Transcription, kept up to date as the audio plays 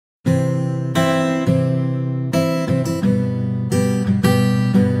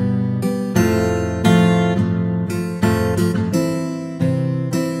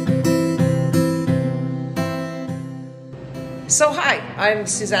I'm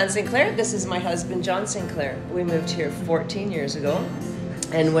Suzanne Sinclair. This is my husband, John Sinclair. We moved here 14 years ago.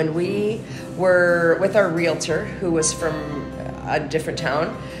 And when we were with our realtor, who was from a different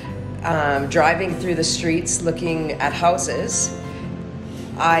town, driving through the streets looking at houses,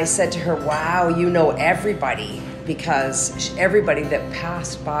 I said to her, wow, you know everybody, because everybody that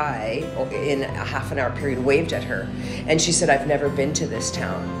passed by in a half an hour period waved at her. And she said, I've never been to this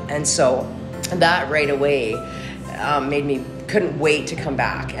town. And so that right away made me couldn't wait to come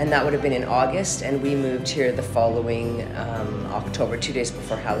back, and that would have been in August, and we moved here the following October, 2 days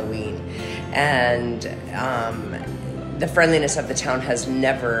before Halloween. And the friendliness of the town has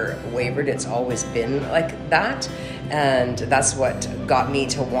never wavered. It's always been like that, and that's what got me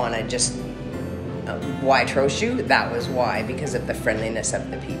to want to just why Trochu. That was why, because of the friendliness of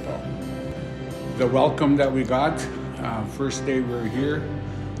the people. The welcome that we got first day we were here,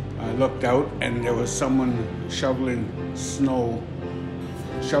 I looked out and there was someone shoveling snow,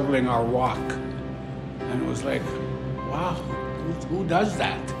 shoveling our walk. And it was like, wow, who does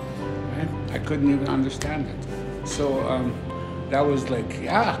that? Right? I couldn't even understand it. So that was like,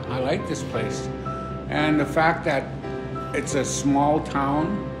 yeah, I like this place. And the fact that it's a small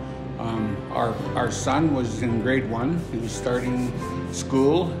town, our son was in grade 1. He was starting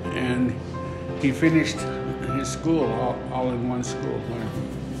school, and he finished his school all in one school.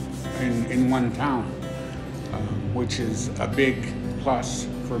 In one town, which is a big plus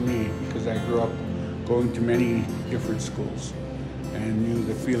for me, because I grew up going to many different schools and knew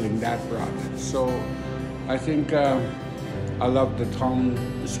the feeling that brought. So I think I love the town,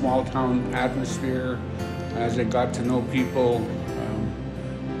 the small town atmosphere. As I got to know people,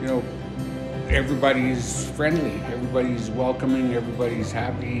 you know, everybody's friendly, everybody's welcoming, everybody's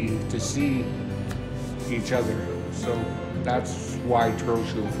happy to see each other. So that's why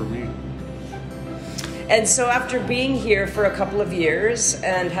Trochu for me. And so after being here for a couple of years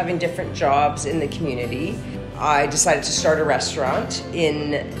and having different jobs in the community, I decided to start a restaurant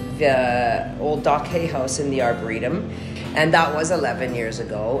in the old Dock Hay house in the Arboretum. And that was 11 years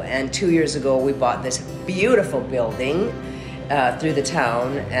ago. And 2 years ago, we bought this beautiful building through the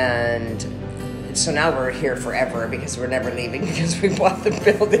town. And so now we're here forever, because we're never leaving, because we bought the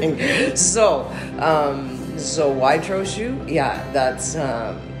building. So why Trochu? Yeah, that's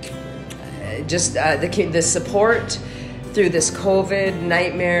just the support through this COVID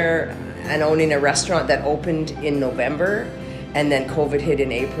nightmare, and owning a restaurant that opened in November and then COVID hit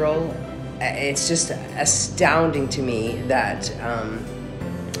in April. It's just astounding to me that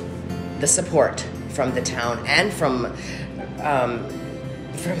the support from the town and from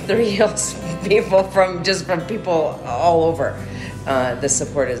Three Hills people, from people all over. The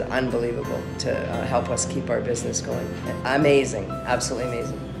support is unbelievable to help us keep our business going. Amazing, absolutely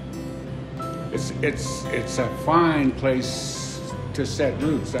amazing. It's a fine place to set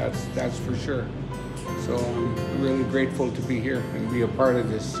roots. That's for sure. So I'm really grateful to be here and be a part of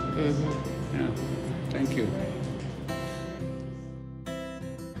this. Mm-hmm. Yeah, thank you.